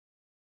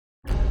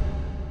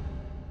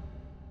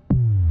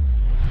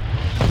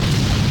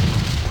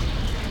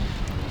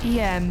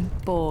EM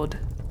board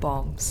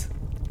bombs.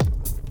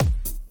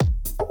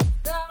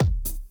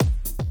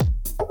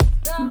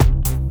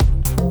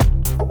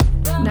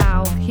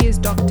 Now, here's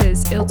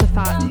Doctors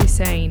Iltafat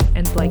Hussain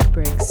and Blake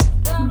Briggs.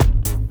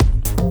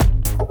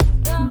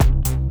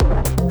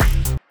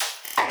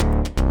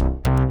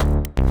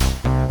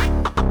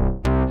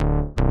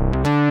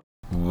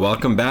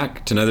 Welcome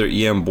back to another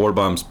EM Board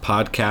Bombs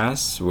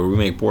podcast, where we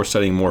make board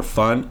studying more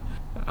fun.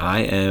 I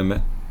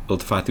am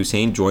Iltafat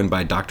Hussain, joined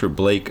by Dr.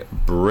 Blake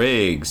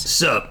Briggs.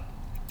 Sup?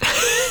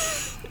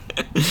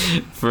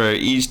 For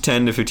each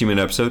 10 to 15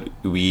 minute episode,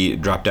 we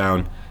drop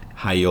down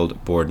high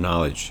yield board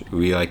knowledge.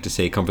 We like to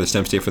say, come for the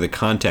STEM, stay for the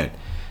content.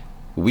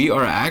 We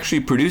are actually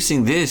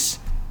producing this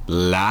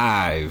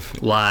live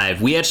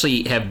We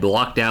actually have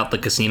blocked out the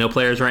casino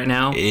players right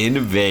now. in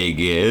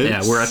Vegas.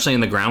 Yeah, we're actually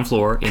in the ground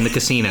floor in the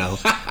casino.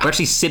 We're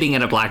actually sitting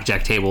at a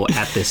blackjack table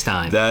at this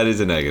time. That is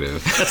a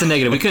negative. That's a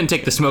negative. We couldn't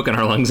take the smoke in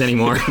our lungs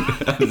anymore.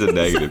 That is a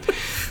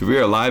negative. We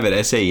are live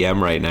at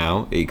SAM right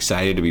now.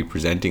 Excited to be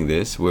presenting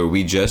this, where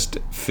we just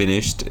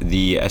finished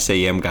the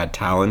SAM Got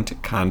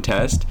Talent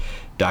contest.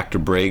 Dr.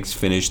 Briggs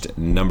finished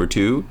number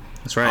 2.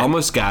 That's right.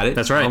 Almost got it.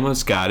 That's right.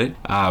 Almost got it.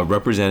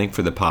 Representing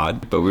for the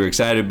pod. But we're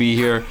excited to be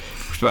here.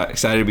 We're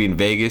excited to be in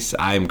Vegas.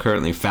 I am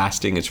currently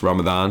fasting. It's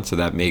Ramadan, so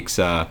that makes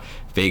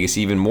Vegas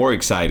even more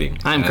exciting.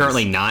 I'm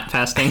currently not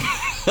fasting.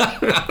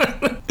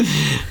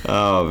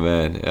 Oh,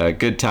 man.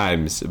 Good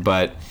times.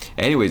 But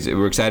anyways,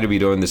 we're excited to be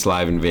doing this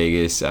live in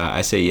Vegas.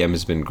 SAM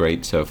has been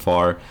great so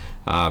far.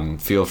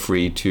 Feel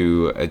free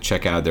to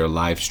check out their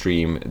live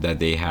stream that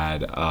they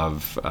had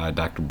of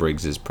Dr.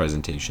 Briggs'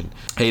 presentation.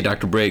 Hey,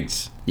 Dr.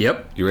 Briggs.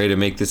 Yep. You ready to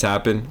make this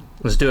happen?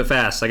 Let's do it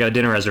fast. I got a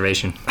dinner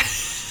reservation.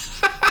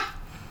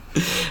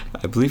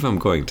 I believe I'm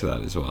going to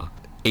that as well.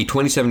 A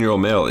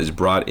 27-year-old male is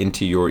brought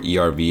into your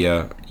ER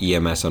via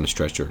EMS on a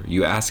stretcher.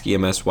 You ask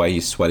EMS why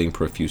he's sweating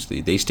profusely.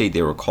 They state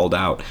they were called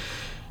out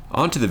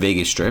onto the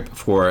Vegas Strip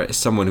for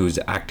someone who's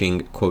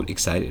acting, quote,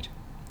 excited,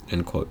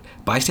 end quote.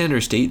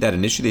 Bystanders state that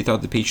initially they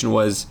thought the patient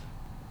was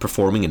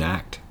performing an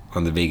act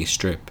on the Vegas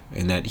Strip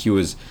and that he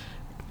was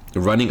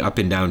running up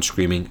and down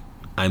screaming,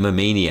 I'm a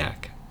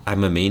maniac,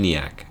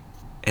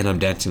 and I'm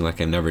dancing like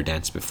I've never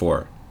danced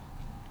before,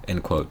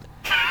 end quote.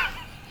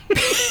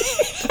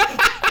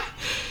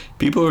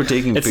 People were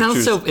taking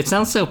pictures. It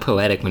sounds so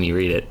poetic when you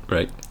read it.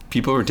 Right.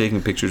 People were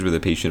taking pictures with the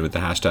patient with the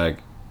hashtag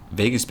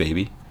Vegas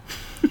baby.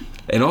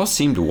 And all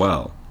seemed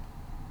well,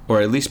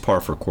 or at least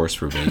par for course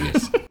for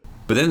Vegas.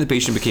 But then the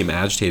patient became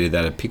agitated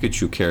that a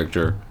Pikachu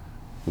character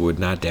would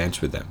not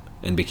dance with them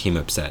and became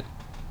upset.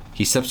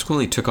 He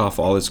subsequently took off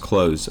all his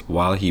clothes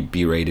while he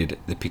berated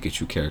the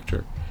Pikachu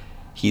character.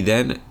 He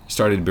then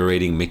started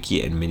berating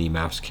Mickey and Minnie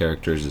Mouse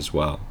characters as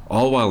well,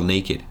 all while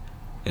naked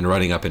and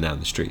running up and down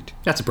the street.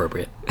 That's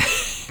appropriate.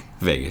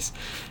 Vegas.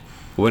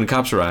 When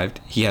cops arrived,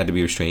 he had to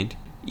be restrained.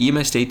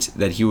 EMS states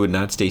that he would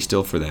not stay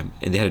still for them,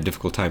 and they had a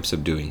difficult time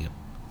subduing him.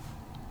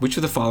 Which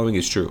of the following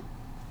is true?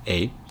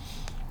 A.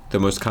 The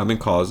most common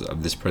cause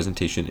of this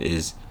presentation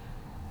is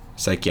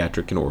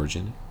psychiatric in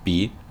origin.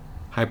 B.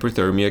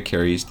 Hyperthermia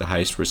carries the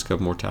highest risk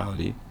of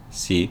mortality.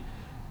 C.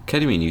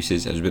 Ketamine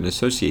usage has been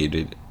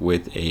associated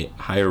with a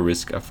higher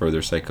risk of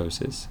further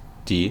psychosis.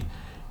 D.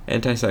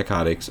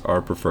 Antipsychotics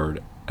are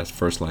preferred as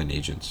first-line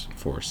agents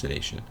for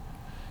sedation.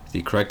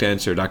 The correct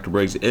answer, Dr.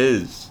 Briggs,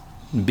 is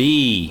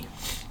B.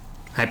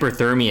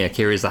 Hyperthermia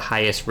carries the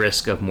highest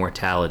risk of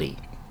mortality.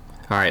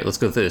 All right, let's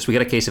go through this. We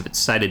got a case of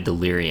excited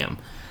delirium.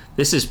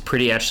 This is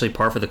pretty actually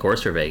par for the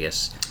course for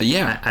Vegas.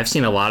 Yeah. I've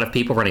seen a lot of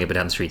people running up and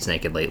down the streets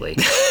naked lately.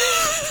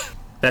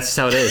 That's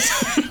how it is.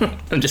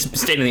 I'm just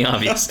stating the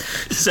obvious.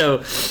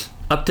 So,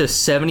 up to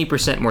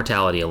 70%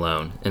 mortality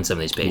alone in some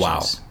of these patients. Wow.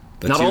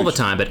 That's Not all the huge.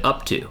 time, but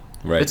up to.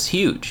 Right. It's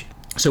huge.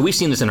 So we've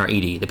seen this in our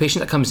ED. The patient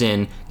that comes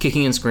in,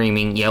 kicking and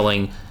screaming,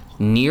 yelling,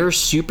 near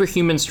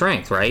superhuman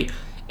strength, right?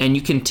 And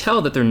you can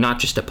tell that they're not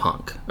just a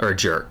punk or a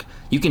jerk.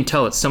 You can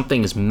tell that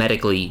something is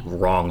medically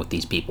wrong with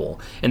these people.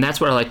 And that's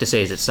what I like to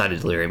say is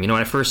excited delirium. You know,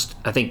 when I first,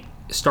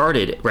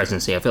 started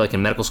residency, I feel like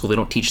in medical school, they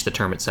don't teach the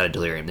term excited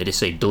delirium. They just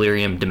say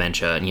delirium,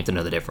 dementia, and you have to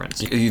know the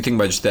difference. You think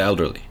about just the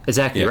elderly.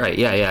 Exactly, Yeah. right.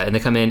 Yeah. And they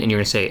come in and you're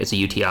going to say it's a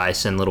UTI,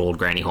 send little old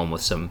granny home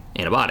with some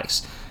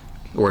antibiotics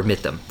or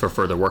admit them for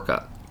further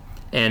workup.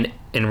 And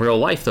in real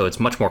life, though, it's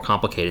much more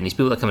complicated. And these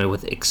people that come in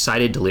with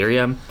excited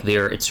delirium,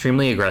 they're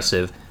extremely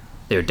aggressive,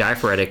 they're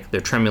diaphoretic, they're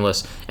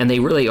tremulous, and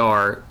they really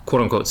are,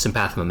 quote-unquote,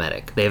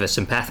 sympathomimetic. They have a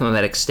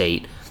sympathomimetic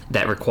state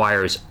that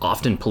requires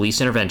often police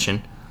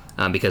intervention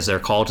because they're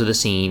called to the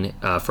scene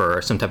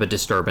for some type of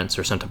disturbance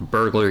or some type of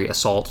burglary,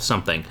 assault,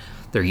 something.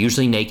 They're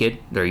usually naked.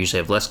 They usually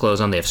have less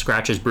clothes on. They have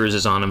scratches,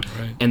 bruises on them,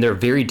 right. And they're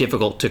very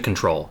difficult to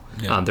control.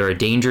 Yeah. They're a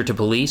danger to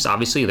police,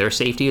 obviously, their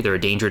safety. They're a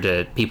danger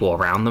to people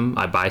around them,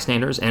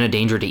 bystanders, and a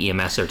danger to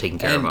EMS that are taking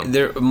care of them.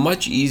 They're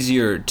much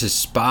easier to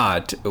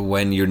spot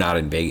when you're not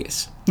in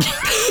Vegas.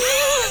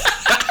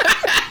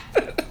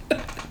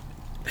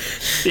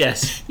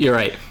 Yes, you're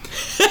right.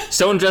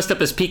 Someone dressed up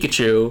as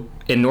Pikachu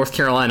in North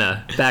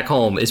Carolina back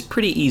home is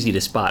pretty easy to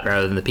spot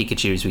rather than the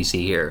Pikachus we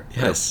see here.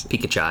 Yes. Or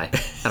Pikachu. I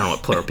don't know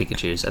what plural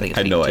Pikachus. I think it's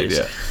I Pikachus. had no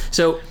idea.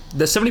 So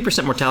the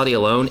 70% mortality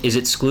alone is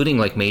excluding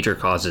like major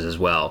causes as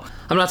well.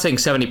 I'm not saying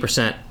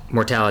 70%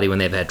 mortality when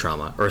they've had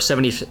trauma or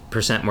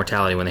 70%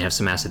 mortality when they have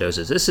some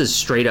acidosis. This is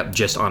straight up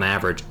just on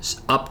average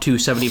up to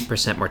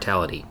 70%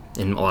 mortality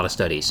in a lot of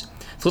studies.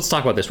 So let's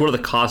talk about this. What are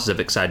the causes of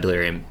excited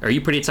delirium? Are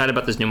you pretty excited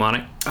about this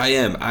mnemonic? I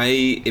am.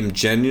 I am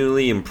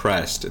genuinely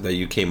impressed that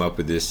you came up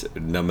with this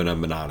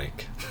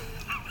mnemonic,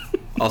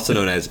 also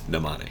known as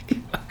mnemonic.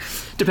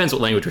 Depends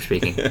what language we're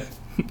speaking.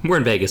 We're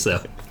in Vegas,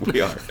 though.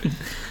 We are.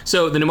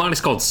 So the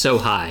mnemonic's called So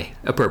High.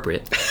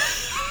 Appropriate.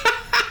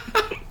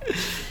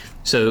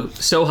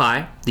 So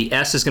high, the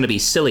S is going to be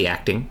silly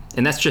acting,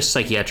 and that's just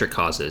psychiatric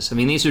causes. I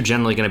mean, these are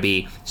generally going to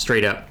be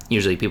straight up,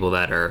 usually people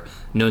that are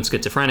known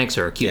schizophrenics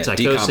or acute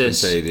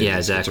psychosis. Decompensated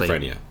Exactly.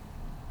 schizophrenia.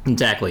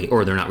 Exactly.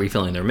 Or they're not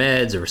refilling their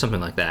meds or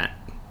something like that.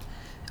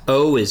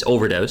 O is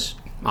overdose,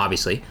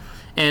 obviously,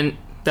 and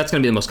that's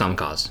going to be the most common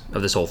cause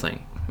of this whole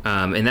thing.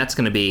 And that's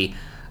going to be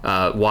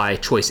why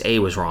choice A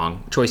was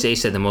wrong. Choice A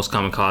said the most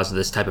common cause of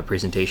this type of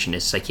presentation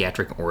is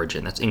psychiatric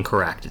origin. That's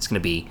incorrect. It's going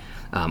to be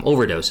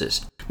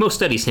overdoses. Most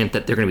studies hint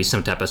that they're going to be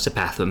some type of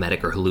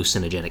sympathomimetic or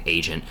hallucinogenic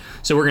agent.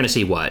 So we're going to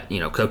see what?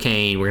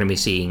 Cocaine. We're going to be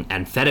seeing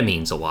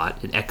amphetamines a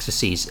lot, and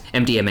ecstasies,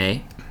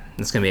 MDMA.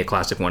 That's going to be a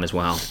classic one as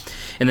well.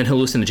 And then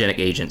hallucinogenic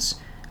agents.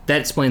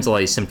 That explains a lot of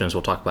these symptoms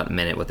we'll talk about in a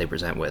minute, what they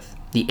present with.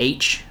 The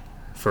H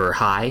for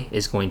high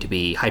is going to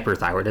be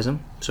hyperthyroidism,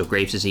 so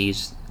Graves'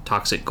 disease,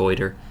 toxic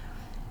goiter.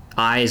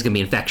 I is going to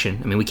be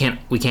infection. I mean, we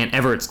can't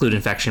ever exclude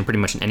infection pretty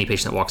much in any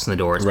patient that walks in the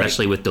door,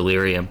 especially with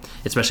delirium,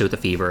 especially with the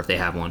fever if they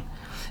have one.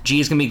 G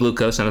is going to be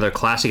glucose, another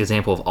classic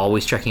example of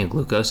always checking a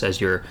glucose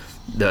as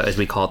as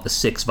we call it, the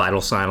sixth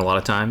vital sign a lot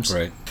of times.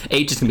 Right.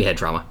 H is going to be head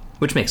trauma,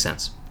 which makes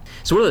sense.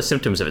 So what are the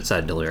symptoms of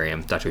excited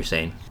delirium, Dr.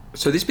 Hussein?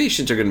 So these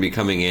patients are going to be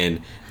coming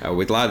in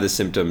with a lot of the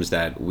symptoms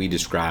that we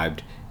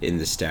described in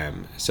the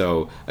STEM.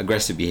 So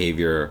aggressive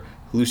behavior,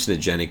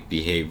 hallucinogenic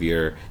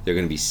behavior, they're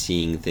going to be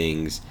seeing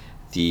things,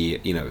 the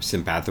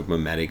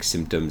sympathomimetic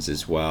symptoms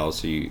as well.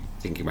 So you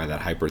thinking about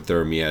that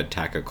hyperthermia,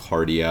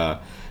 tachycardia,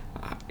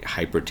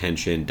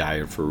 hypertension,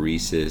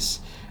 diaphoresis,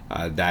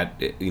 that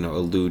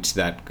eludes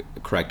that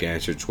correct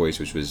answer choice,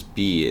 which was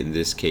B in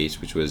this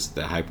case, which was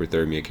the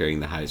hyperthermia carrying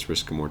the highest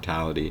risk of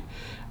mortality.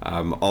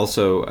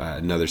 Also,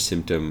 another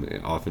symptom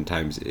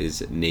oftentimes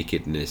is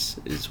nakedness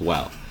as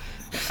well.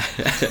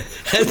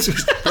 That's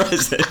what's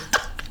present.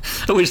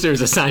 I wish there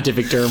was a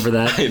scientific term for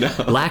that. I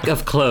know. Lack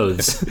of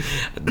clothes.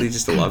 They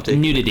just love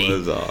taking Nudity.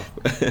 clothes off.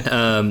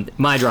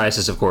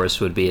 Mydriasis, of course,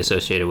 would be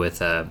associated with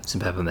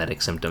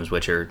sympathomimetic symptoms,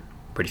 which are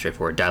pretty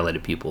straightforward,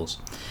 dilated pupils.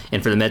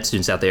 And for the med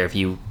students out there, if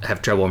you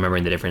have trouble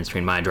remembering the difference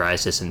between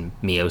mydriasis and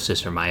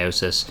meiosis or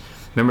meiosis,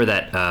 remember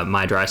that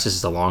mydriasis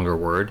is a longer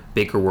word.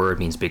 Bigger word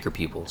means bigger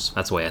pupils.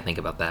 That's the way I think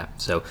about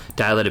that. So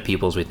dilated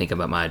pupils, we think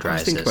about mydriasis.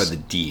 I think about the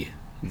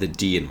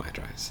D in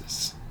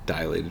mydriasis,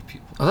 dilated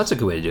pupils. Oh, that's a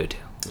good way to do it, too.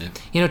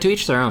 Yeah. To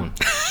each their own.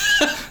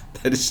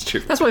 That is true.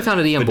 That's what I found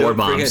at EM board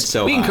don't forget bombs.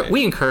 So high.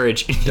 We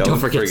encourage. Don't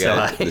forget so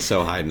high. The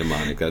so high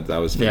mnemonic. That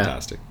was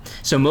fantastic.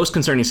 So most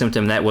concerning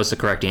symptom, that was the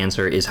correct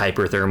answer, is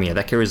hyperthermia.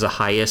 That carries the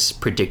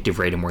highest predictive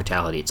rate of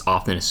mortality. It's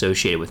often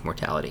associated with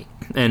mortality.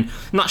 And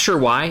I'm not sure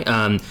why.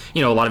 A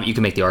lot of it, you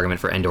can make the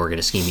argument for end organ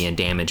ischemia and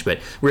damage, but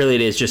really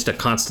it is just a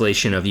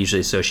constellation of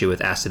usually associated with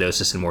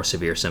acidosis and more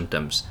severe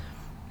symptoms.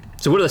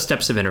 So what are the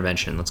steps of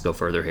intervention? Let's go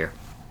further here.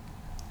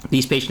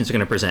 These patients are going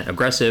to present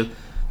aggressive,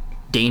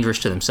 dangerous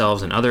to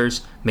themselves and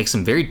others, makes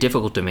them very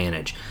difficult to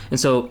manage. And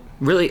so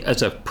really,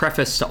 as a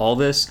preface to all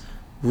this,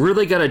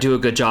 really got to do a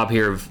good job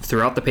here of,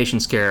 throughout the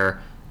patient's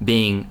care,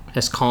 being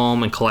as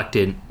calm and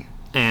collected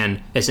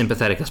and as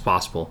empathetic as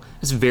possible.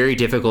 It's very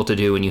difficult to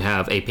do when you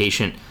have a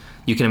patient,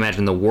 you can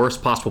imagine the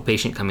worst possible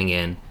patient coming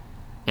in,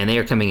 and they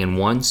are coming in,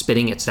 one,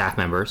 spitting at staff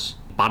members,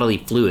 bodily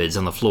fluids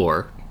on the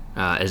floor,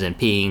 as in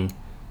peeing,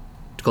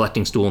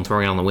 collecting stool and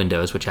throwing it on the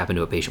windows, which happened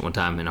to a patient one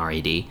time in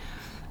RED,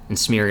 and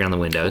smearing it on the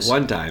windows.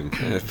 One time.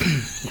 Yeah,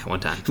 one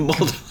time.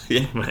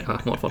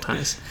 Multiple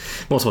times.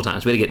 Multiple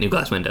times. We had to get new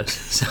glass windows.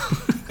 So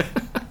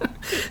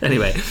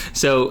anyway,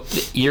 so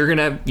you're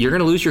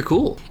gonna lose your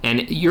cool,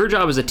 and your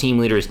job as a team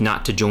leader is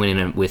not to join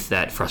in with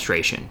that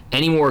frustration.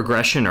 Any more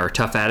aggression or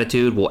tough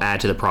attitude will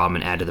add to the problem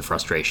and add to the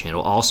frustration. It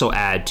will also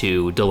add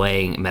to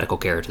delaying medical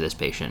care to this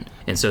patient.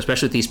 And so,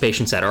 especially with these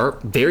patients that are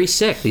very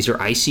sick, these are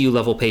ICU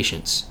level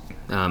patients,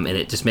 and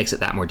it just makes it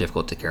that more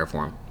difficult to care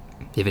for them.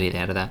 Do you have anything to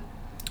add to that?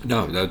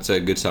 No, that's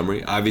a good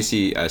summary.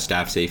 Obviously,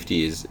 staff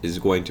safety is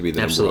going to be the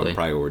number one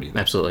priority.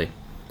 Absolutely.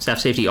 Staff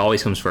safety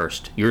always comes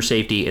first. Your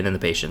safety and then the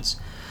patient's.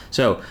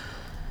 So,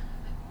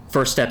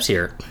 first steps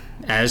here.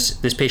 As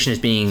this patient is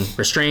being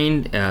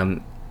restrained,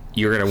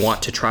 you're going to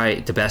want to try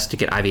the best to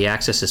get IV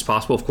access as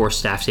possible. Of course,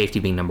 staff safety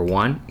being number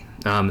one.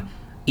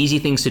 Easy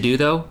things to do,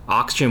 though.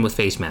 Oxygen with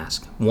face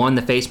mask. One,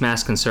 the face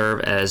mask can serve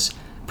as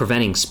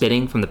preventing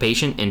spitting from the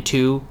patient, and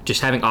two,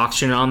 just having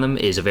oxygen on them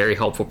is a very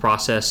helpful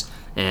process.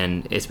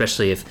 And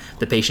especially if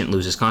the patient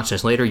loses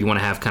consciousness later, you want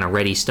to have kind of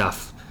ready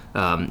stuff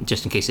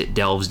just in case it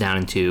delves down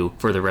into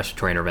further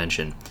respiratory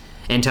intervention.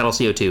 End-tidal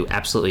CO2,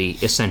 absolutely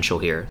essential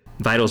here.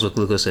 Vitals with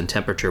glucose and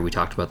temperature, we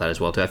talked about that as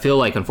well too. I feel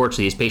like,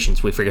 unfortunately, these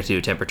patients, we forget to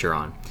do temperature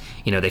on.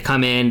 You know, they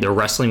come in, they're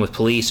wrestling with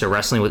police or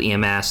wrestling with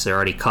EMS, they're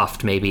already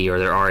cuffed maybe, or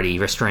they're already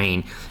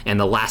restrained, and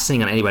the last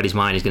thing on anybody's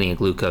mind is getting a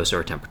glucose or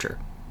a temperature.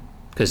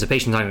 Because the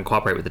patient's not going to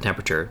cooperate with the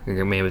temperature. You're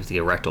going to be able to get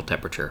a rectal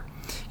temperature.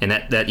 And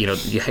that you know,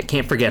 you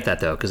can't forget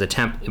that though, because a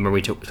temp, remember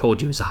we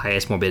told you, is the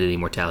highest morbidity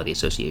mortality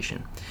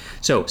association.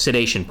 So,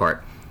 sedation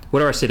part.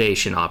 What are our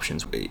sedation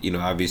options? You know,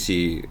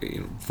 obviously,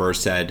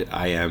 Versed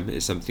IM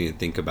is something to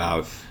think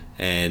about.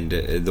 And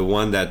the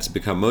one that's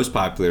become most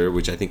popular,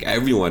 which I think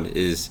everyone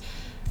is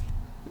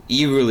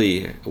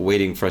eagerly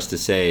waiting for us to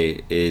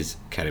say, is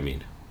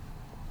ketamine.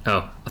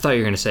 Oh, I thought you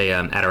were going to say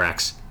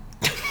Atarax.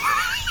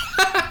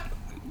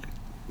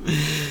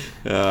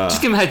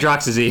 Just give him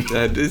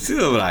hydroxyzine. It's a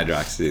little bit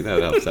hydroxyzine.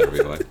 That helps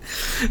everyone.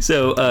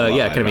 So,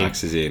 yeah, ketamine.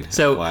 Hydroxyzine.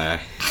 So, Why?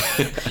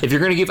 if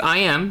you're going to give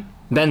IM,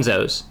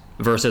 benzos,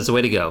 Versed is the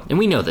way to go. And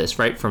we know this,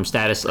 right, from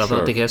Status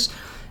Epilepticus.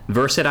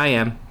 Versed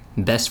IM,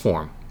 best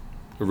form.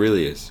 It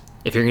really is.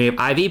 If you're going to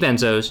give IV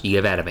benzos, you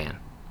give Ativan.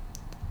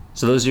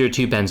 So those are your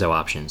two benzo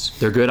options.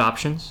 They're good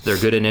options. They're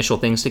good initial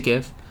things to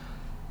give.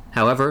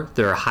 However,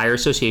 they're a higher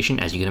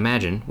association, as you can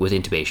imagine, with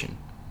intubation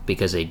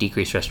because they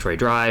decrease respiratory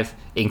drive,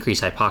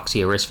 increase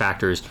hypoxia risk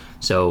factors.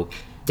 So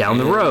down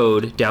the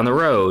road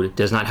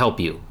does not help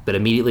you, but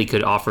immediately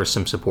could offer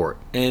some support.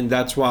 And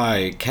that's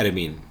why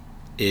ketamine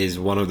is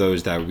one of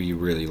those that we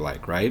really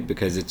like, right?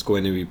 Because it's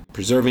going to be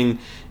preserving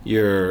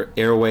your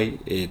airway.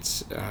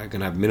 It's going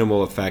to have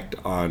minimal effect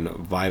on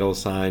vital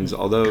signs,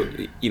 although,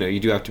 you know, you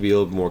do have to be a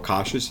little more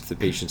cautious if the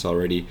patient's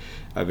already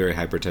very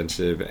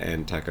hypertensive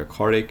and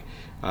tachycardic.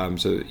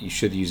 So you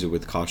should use it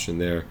with caution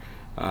there.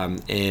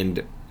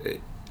 And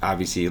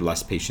obviously,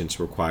 less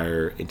patients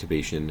require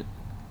intubation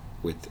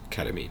with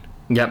ketamine.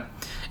 Yep.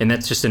 And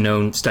that's just a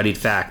known studied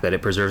fact that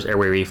it preserves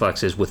airway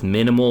reflexes with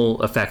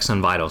minimal effects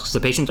on vitals. Because the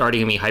patient's already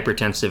going to be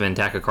hypertensive and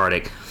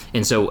tachycardic.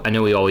 And so I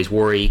know we always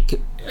worry,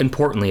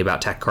 importantly,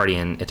 about tachycardia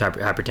and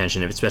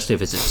hypertension, especially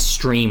if it's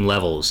extreme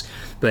levels.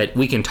 But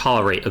we can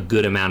tolerate a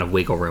good amount of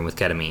wiggle room with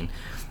ketamine.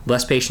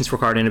 Less patients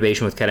required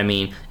intubation with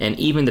ketamine. And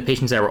even the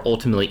patients that were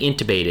ultimately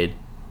intubated,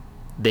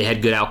 they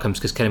had good outcomes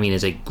because ketamine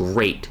is a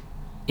great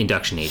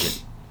induction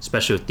agent,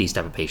 especially with these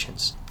type of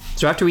patients.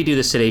 So after we do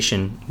the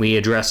sedation, we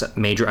address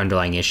major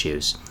underlying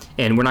issues.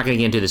 And we're not going to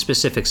get into the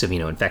specifics of,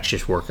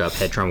 infectious workup,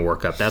 head trauma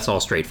workup. That's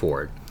all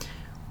straightforward.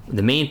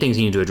 The main things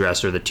you need to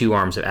address are the two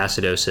arms of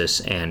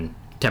acidosis and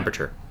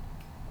temperature.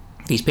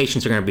 These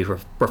patients are going to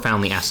be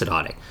profoundly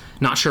acidotic.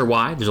 Not sure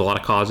why. There's a lot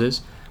of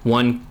causes.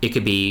 One, it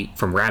could be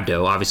from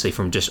rhabdo, obviously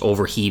from just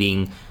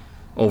overheating,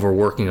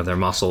 overworking of their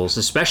muscles.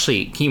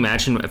 Especially, can you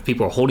imagine if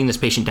people are holding this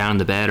patient down in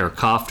the bed or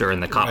cuffed or in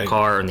the cop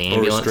car or in the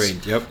ambulance?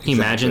 Overstrained. Yep, Can you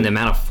imagine the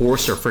amount of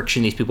force or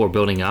friction these people are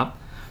building up?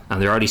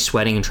 They're already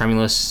sweating and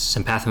tremulous,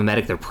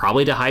 sympathomimetic. They're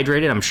probably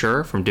dehydrated, I'm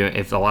sure, from doing.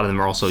 If a lot of them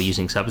are also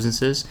using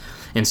substances.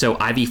 And so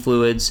IV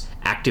fluids,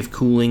 active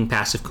cooling,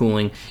 passive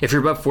cooling. If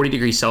you're above 40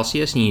 degrees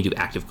Celsius, you need to do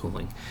active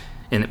cooling.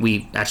 And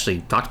we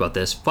actually talked about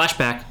this.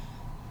 Flashback,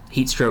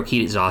 heat stroke,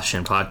 heat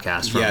exhaustion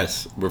podcast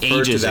from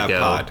refer to that ago.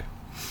 pod.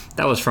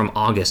 That was from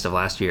August of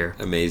last year.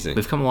 Amazing.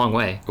 We've come a long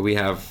way.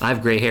 I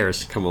have gray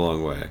hairs. Come a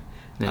long way.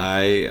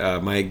 Yeah.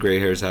 My gray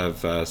hairs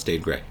have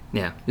stayed gray.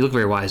 Yeah, you look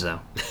very wise though.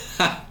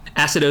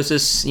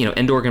 Acidosis,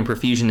 end organ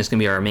perfusion is going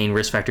to be our main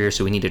risk factor here,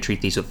 so we need to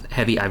treat these with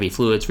heavy IV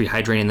fluids,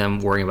 rehydrating them,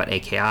 worrying about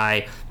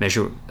AKI,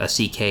 measure a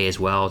CK as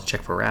well to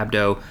check for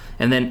rhabdo,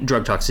 and then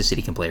drug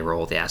toxicity can play a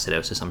role with the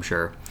acidosis, I'm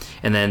sure.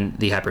 And then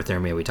the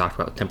hyperthermia, we talked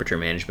about temperature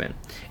management.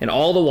 And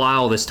all the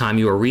while this time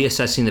you are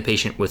reassessing the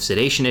patient with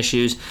sedation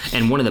issues,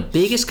 and one of the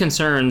biggest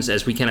concerns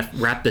as we kind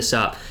of wrap this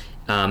up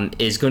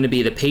is going to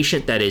be the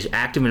patient that is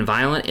active and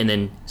violent and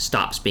then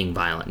stops being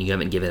violent. You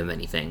haven't given them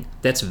anything.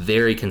 That's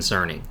very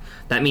concerning.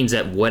 That means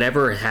that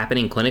whatever is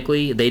happening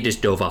clinically, they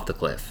just dove off the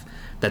cliff.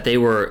 That they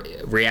were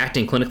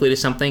reacting clinically to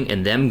something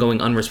and them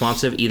going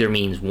unresponsive either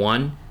means,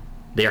 one,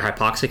 they're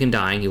hypoxic and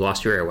dying, you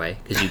lost your airway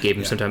because you gave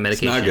them some type of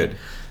medication. It's not good.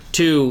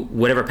 Two,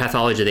 whatever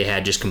pathology they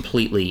had just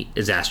completely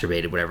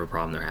exacerbated whatever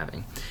problem they're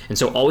having. And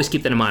so always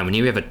keep that in mind. When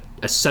you have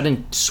a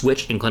sudden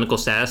switch in clinical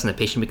status and the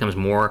patient becomes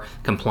more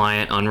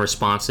compliant,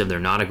 unresponsive, they're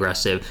not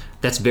aggressive,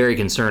 that's very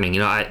concerning.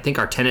 I think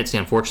our tendency,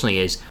 unfortunately,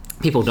 is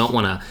people don't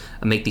want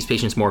to make these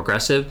patients more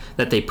aggressive,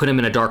 that they put them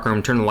in a dark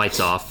room, turn the lights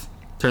off,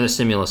 turn the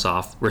stimulus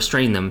off,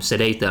 restrain them,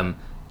 sedate them,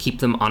 keep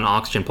them on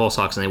oxygen, pulse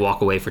ox, and they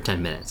walk away for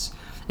 10 minutes.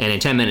 And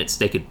in 10 minutes,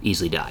 they could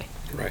easily die.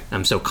 Right.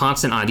 So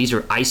constant on. These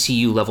are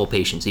ICU level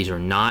patients. These are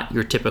not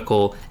your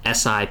typical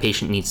SI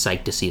patient needs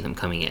psych to see them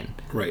coming in.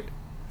 Right.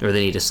 Or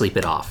they need to sleep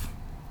it off.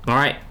 All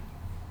right.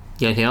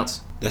 You got anything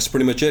else? That's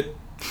pretty much it.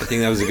 I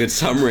think that was a good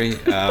summary.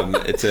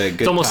 It's a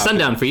good. It's almost topic.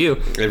 sundown for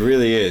you. It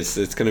really is.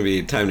 It's going to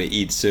be time to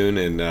eat soon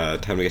and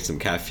time to get some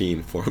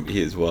caffeine for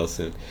me as well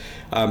soon.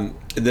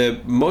 The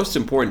most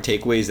important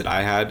takeaways that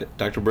I had,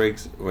 Dr.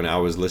 Briggs, when I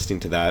was listening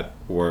to that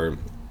were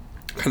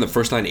kind of the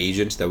first line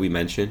agents that we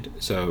mentioned.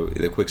 So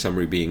the quick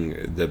summary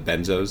being the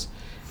benzos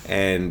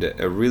and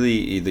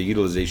really the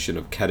utilization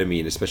of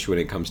ketamine, especially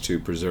when it comes to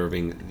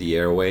preserving the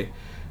airway.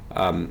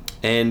 And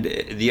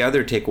the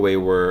other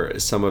takeaway were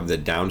some of the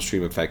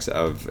downstream effects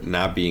of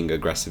not being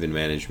aggressive in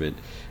management,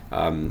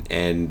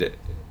 and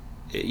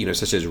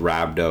such as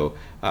rhabdo,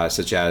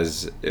 such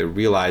as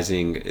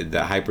realizing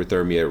that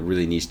hyperthermia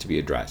really needs to be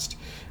addressed.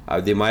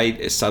 They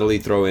might subtly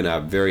throw in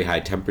a very high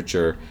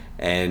temperature,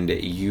 and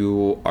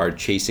you are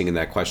chasing in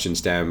that question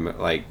stem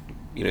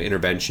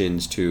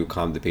interventions to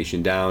calm the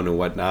patient down and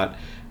whatnot,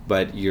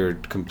 but you're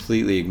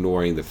completely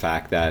ignoring the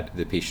fact that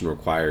the patient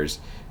requires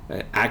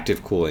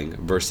active cooling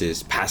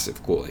versus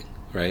passive cooling,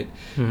 right?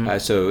 Mm-hmm.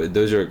 So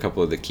those are a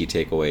couple of the key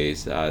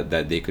takeaways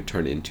that they could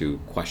turn into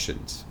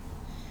questions.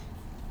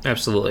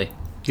 Absolutely.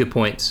 Good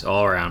points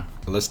all around.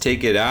 Let's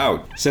take it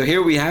out. So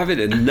here we have it.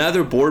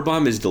 Another board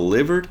bomb is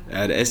delivered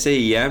at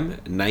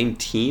SAEM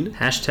 19.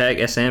 Hashtag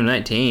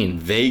SM19.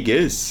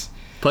 Vegas.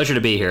 Pleasure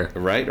to be here.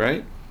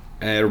 Right.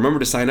 Remember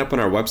to sign up on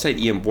our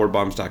website,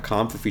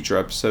 emboardbombs.com, for future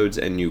episodes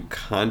and new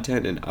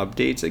content and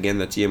updates. Again,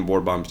 that's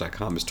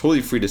emboardbombs.com. It's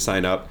totally free to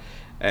sign up,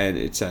 and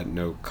it's at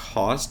no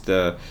cost.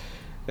 The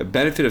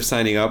benefit of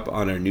signing up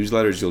on our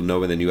newsletters, you'll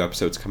know when the new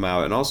episodes come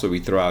out, and also we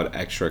throw out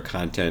extra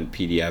content,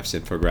 PDFs,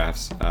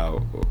 infographics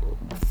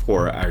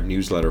for our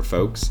newsletter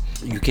folks.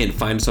 You can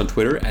find us on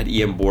Twitter at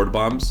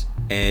emboardbombs,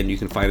 and you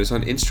can find us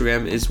on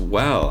Instagram as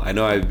well. I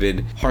know I've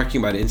been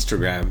harking about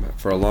Instagram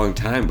for a long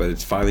time, but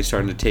it's finally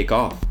starting to take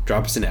off.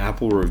 Drop us an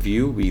Apple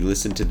review. We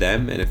listen to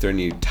them, and if there are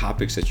any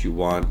topics that you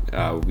want,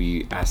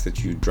 we ask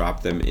that you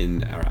drop them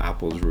in our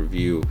Apple's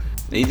review.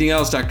 Anything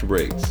else, Dr.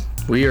 Briggs?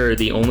 We are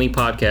the only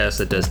podcast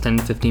that does 10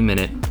 to 15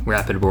 minute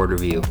rapid board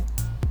review,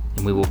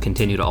 and we will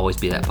continue to always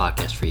be that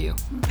podcast for you.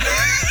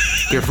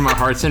 Here from our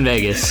hearts in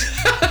Vegas,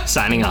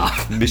 signing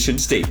off. Mission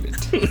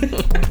statement.